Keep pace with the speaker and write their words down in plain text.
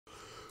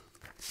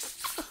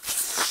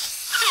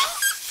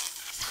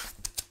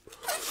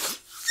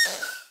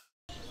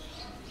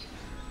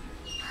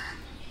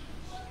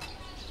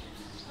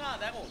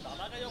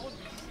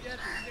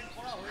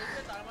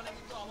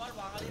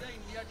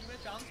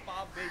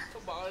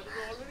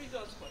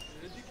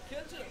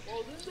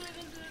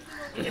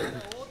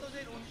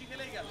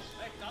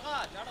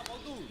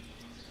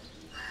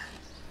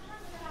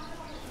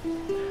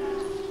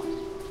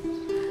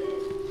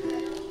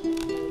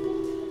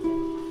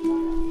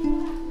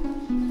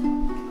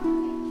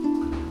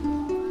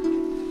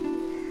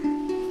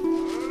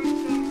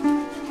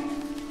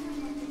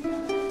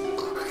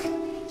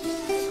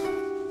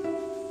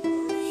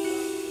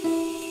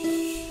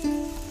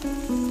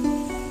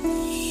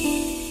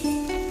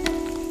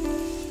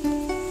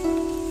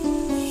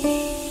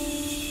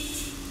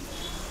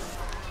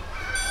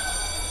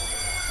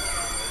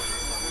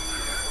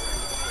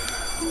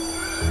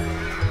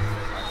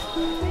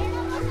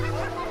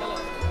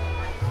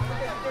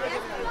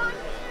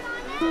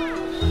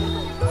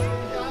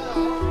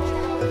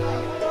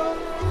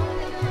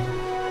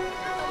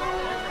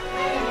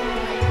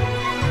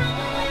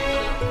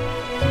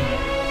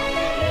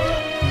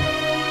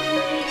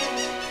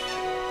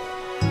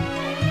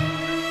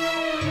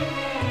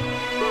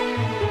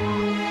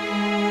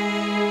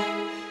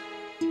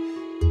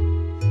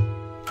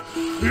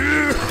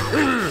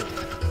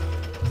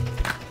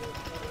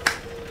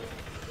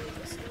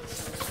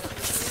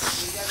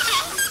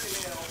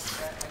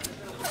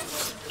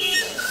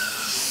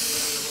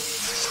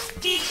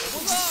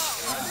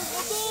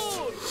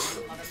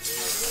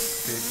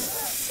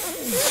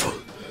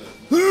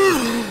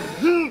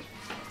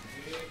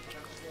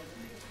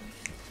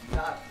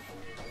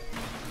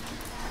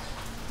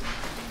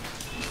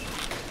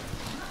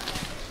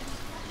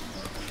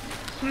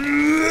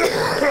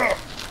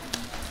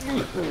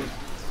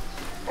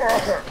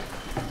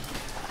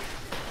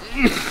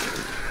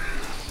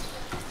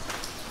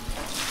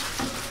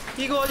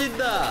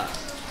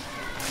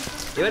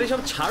এবারে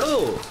সব ছাড়ো,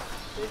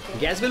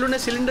 গ্যাস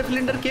বেলুনের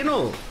সিলিন্ডার কেনো,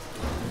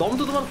 দম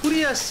তো তোমার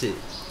ফুরিয়ে আসছে,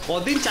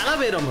 কদিন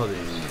চালাবে এরম ভাবে?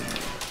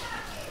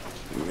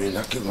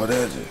 নাকি ঘরে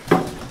আছে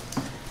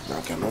না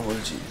কেন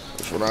বলছি,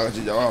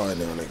 সোনাগাছি যাওয়া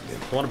হয়নি অনেকদিন।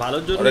 তোমার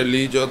ভালোর জন্য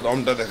লিজ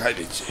দমটা দেখাই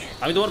দিচ্ছে।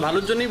 আমি তোমার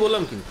ভালোর জন্যই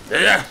বললাম, কিন্তু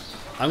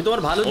আমি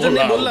তোমার ভালোর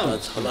জন্যই বললাম।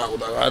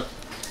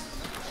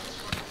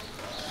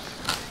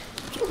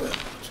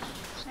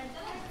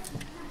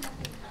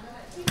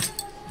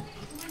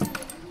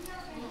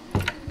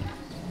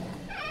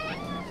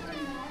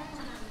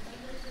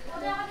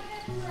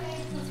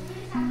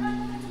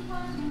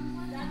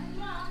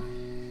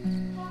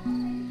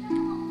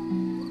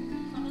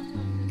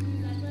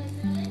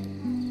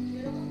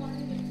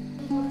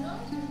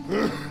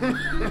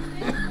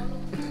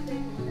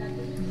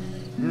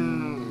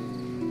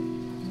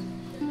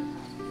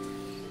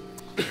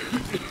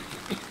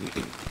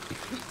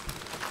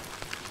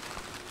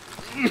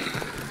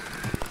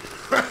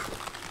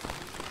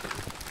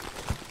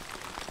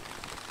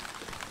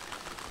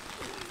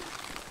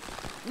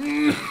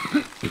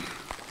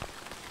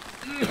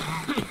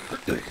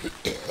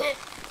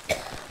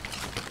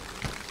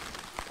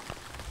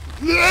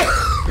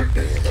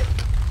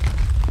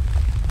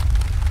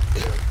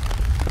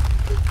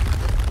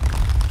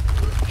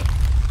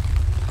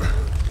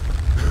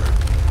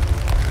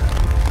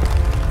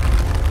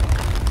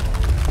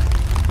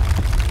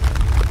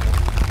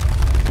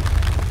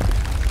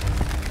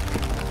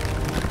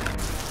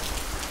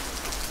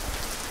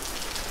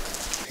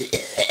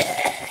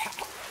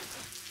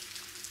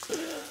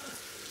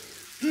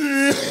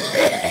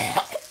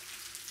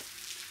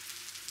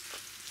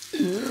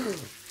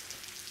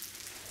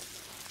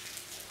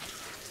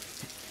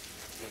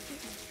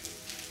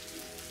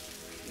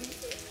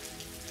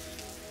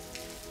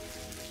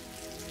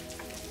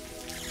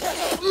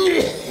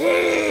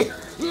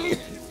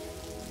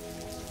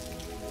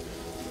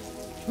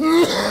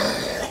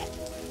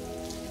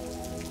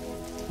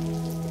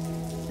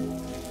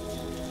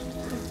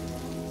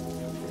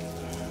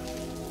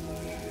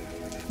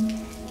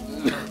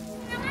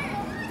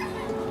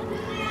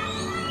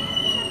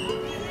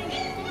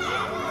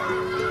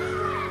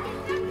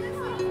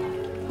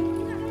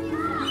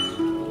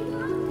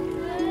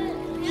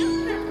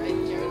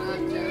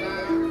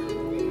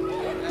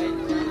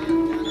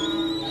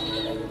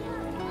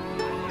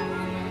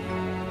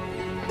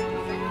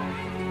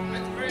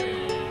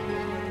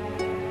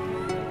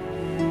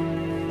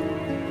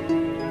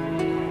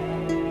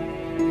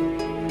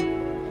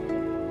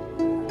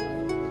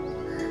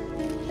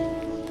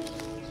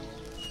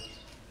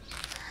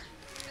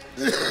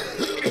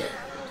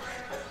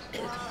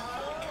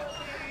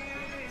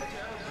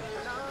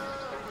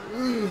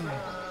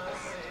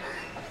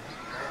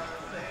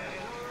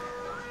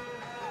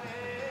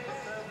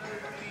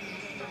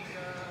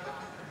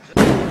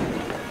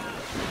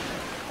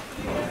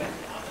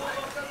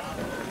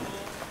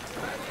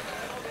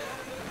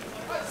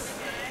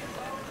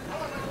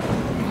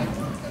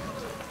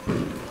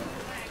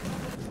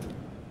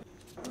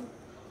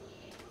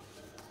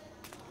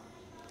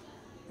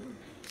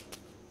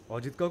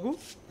 অজিত কাকু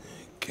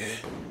কে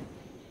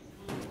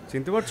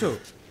চিনতে পারছো?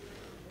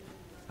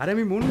 আরে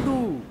আমি মন্টু,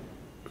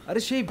 আরে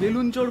সেই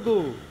বেলুন চড় গো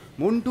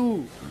মন্টু,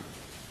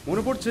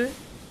 মনে পড়ছে?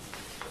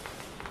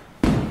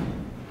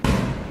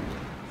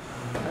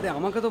 আরে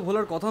আমাকে তো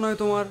ভোলার কথা নয়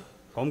তোমার,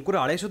 কম করে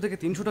 250 থেকে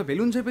 300টা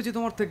বেলুন চেপেছি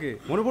তোমার থেকে,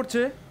 মনে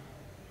পড়ছে?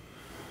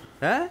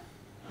 হ্যাঁ,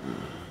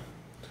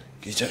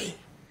 কি চাই?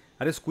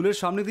 আরে স্কুলের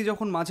সামনে দিয়ে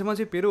যখন মাঝে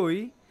মাঝে পেরোই,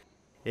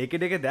 একে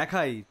ডেকে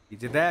দেখাই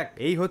যে দেখ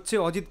এই হচ্ছে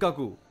অজিত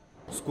কাকু,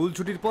 স্কুল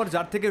ছুটির পর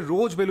যার থেকে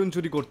রোজ বেলুন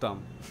চুরি করতাম।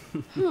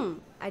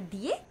 আর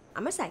দিয়ে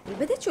আমার সাইকেল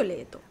বেঁধে চলে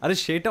যেত। আরে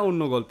সেটা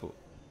অন্য গল্প।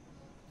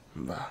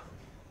 বাহ,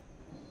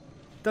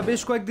 তা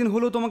বেশ কয়েকদিন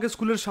হলো তোমাকে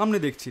স্কুলের সামনে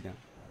দেখছি না,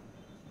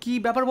 কি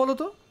ব্যাপার বলো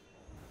তো?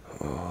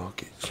 ও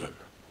কিছু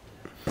না,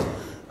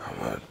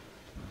 আমার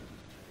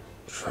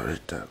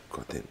শরীরটা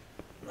কদিন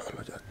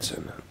ভালো যাচ্ছে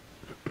না।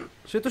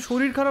 সে তো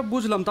শরীর খারাপ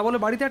বুঝলাম, তা বলে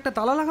বাড়িতে একটা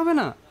তালা লাগাবে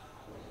না?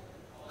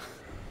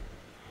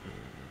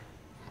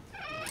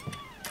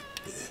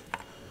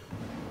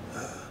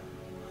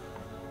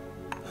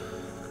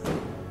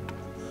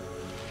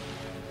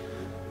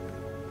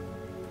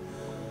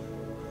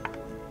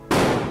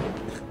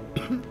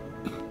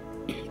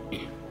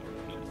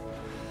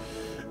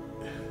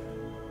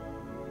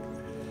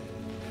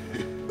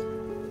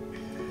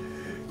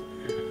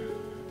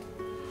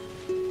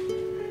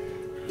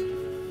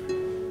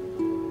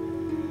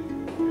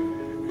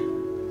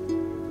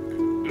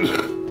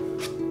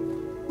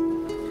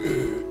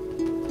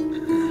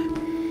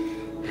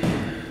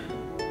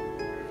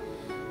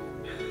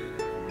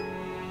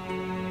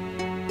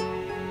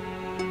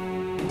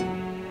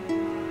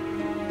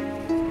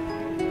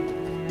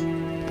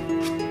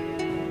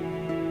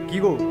 কি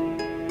গো,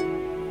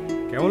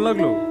 কেমন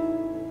লাগলো?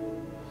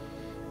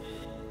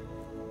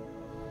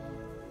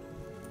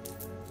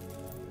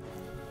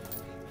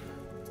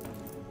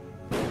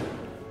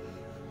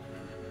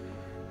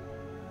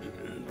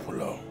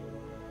 পোলাও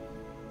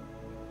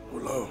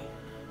পোলাও